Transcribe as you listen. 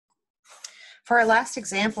For our last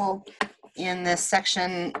example in this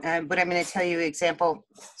section, what I'm going to tell you, example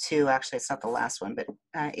 2, actually it's not the last one, but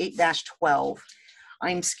 8-12.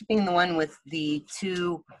 I'm skipping the one with the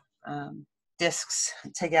two discs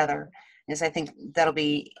together, because I think that'll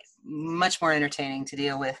be much more entertaining to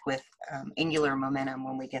deal with angular momentum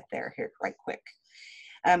when we get there here right quick.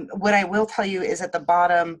 What I will tell you is at the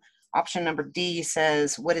bottom, option number D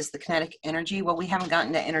says, what is the kinetic energy? Well, we haven't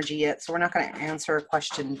gotten to energy yet, so we're not going to answer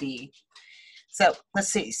question D. So let's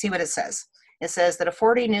see what it says. It says that a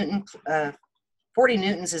 40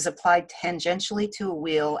 newtons is applied tangentially to a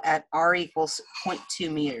wheel at R equals 0.2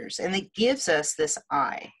 meters. And it gives us this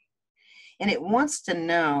I. And it wants to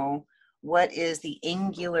know what is the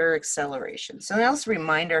angular acceleration. So now let's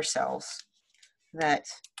remind ourselves that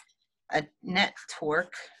a net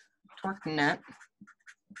torque net,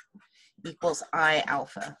 equals I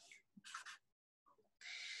alpha.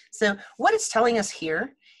 So what it's telling us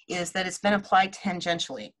here is that it's been applied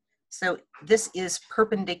tangentially. So this is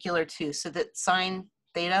perpendicular to, so that sine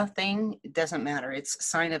theta thing, it doesn't matter. It's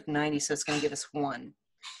sine of 90, so it's going to give us 1.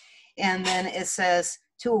 And then it says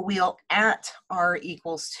to a wheel at R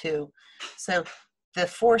equals 2. So the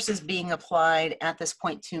force is being applied at this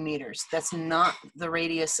 0.2 meters. That's not the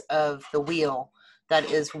radius of the wheel.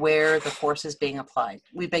 That is where the force is being applied.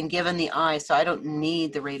 We've been given the I, so I don't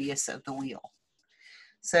need the radius of the wheel.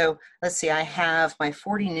 So let's see, I have my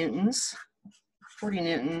 40 newtons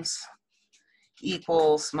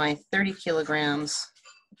equals my 30 kilograms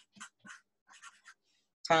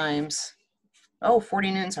times,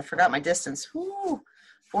 40 newtons, I forgot my distance. Woo,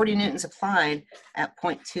 40 newtons applied at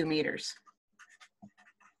 0.2 meters.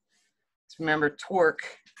 So remember, torque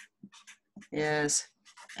is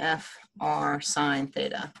FR sine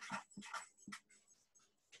theta.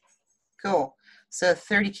 Cool. So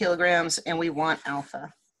 30 kilograms, and we want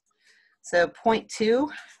alpha. So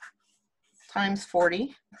 0.2 times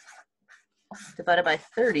 40 divided by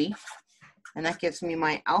 30, and that gives me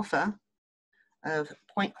my alpha of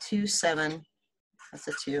 0.27, that's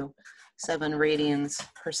a 2, 7 radians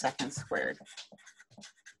per second squared.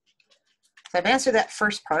 So I've answered that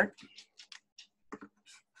first part.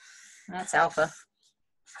 That's alpha.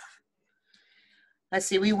 Let's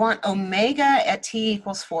see, we want omega at t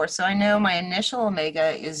equals 4. So I know my initial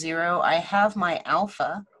omega is 0. I have my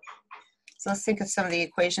alpha. So let's think of some of the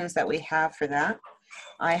equations that we have for that.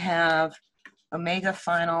 I have omega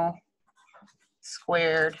final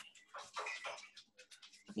squared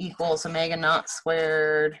equals omega naught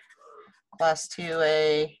squared plus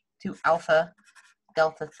 2 alpha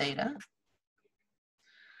delta theta.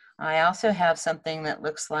 I also have something that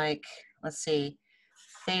looks like, let's see,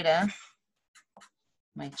 theta,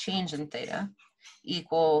 my change in theta,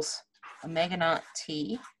 equals omega naught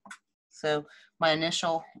t, so my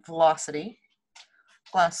initial velocity,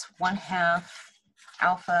 plus 1/2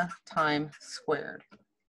 alpha time squared.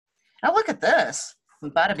 Now look at this,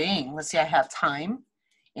 bada bing. Let's see, I have time,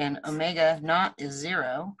 and omega naught is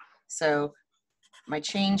 0, so my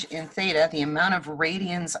change in theta, the amount of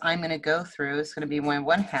radians I'm going to go through is going to be my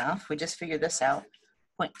 1/2, we just figured this out,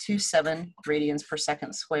 0.27 radians per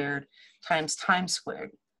second squared times time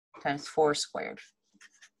squared times 4 squared.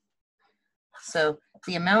 So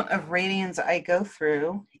the amount of radians I go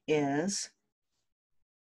through is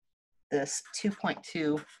this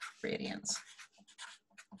 2.2 radians.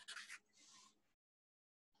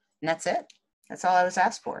 And that's it. That's all I was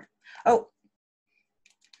asked for. Oh,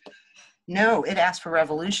 no, it asked for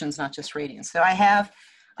revolutions, not just radians. So I have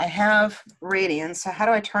radians. So how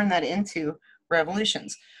do I turn that into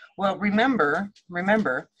revolutions? Well, remember,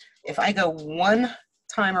 if I go one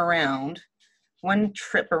time around, one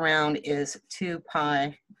trip around is 2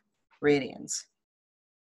 pi radians.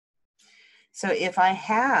 So if I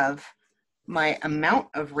have my amount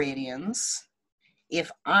of radians,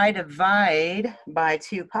 if I divide by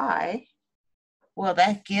 2 pi, well,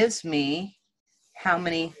 that gives me how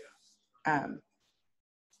many,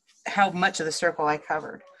 how much of the circle I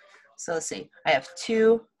covered. So let's see, I have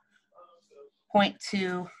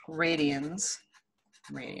 2.2 radians,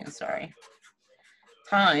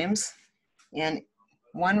 times, and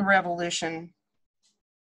one revolution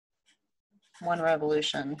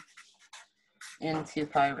in 2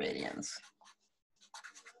 pi radians.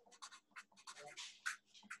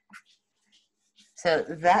 So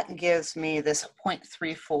that gives me this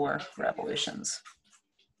 0.34 revolutions,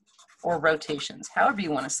 or rotations, however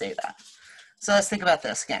you want to say that. So let's think about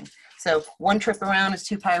this again. So one trip around is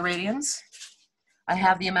 2 pi radians. I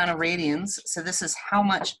have the amount of radians, so this is how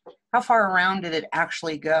far around did it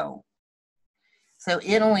actually go? So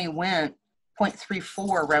it only went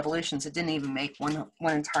 0.34 revolutions. It didn't even make one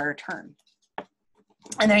entire turn.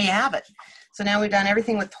 And there you have it. So now we've done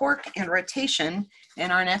everything with torque and rotation,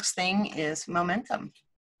 and our next thing is momentum.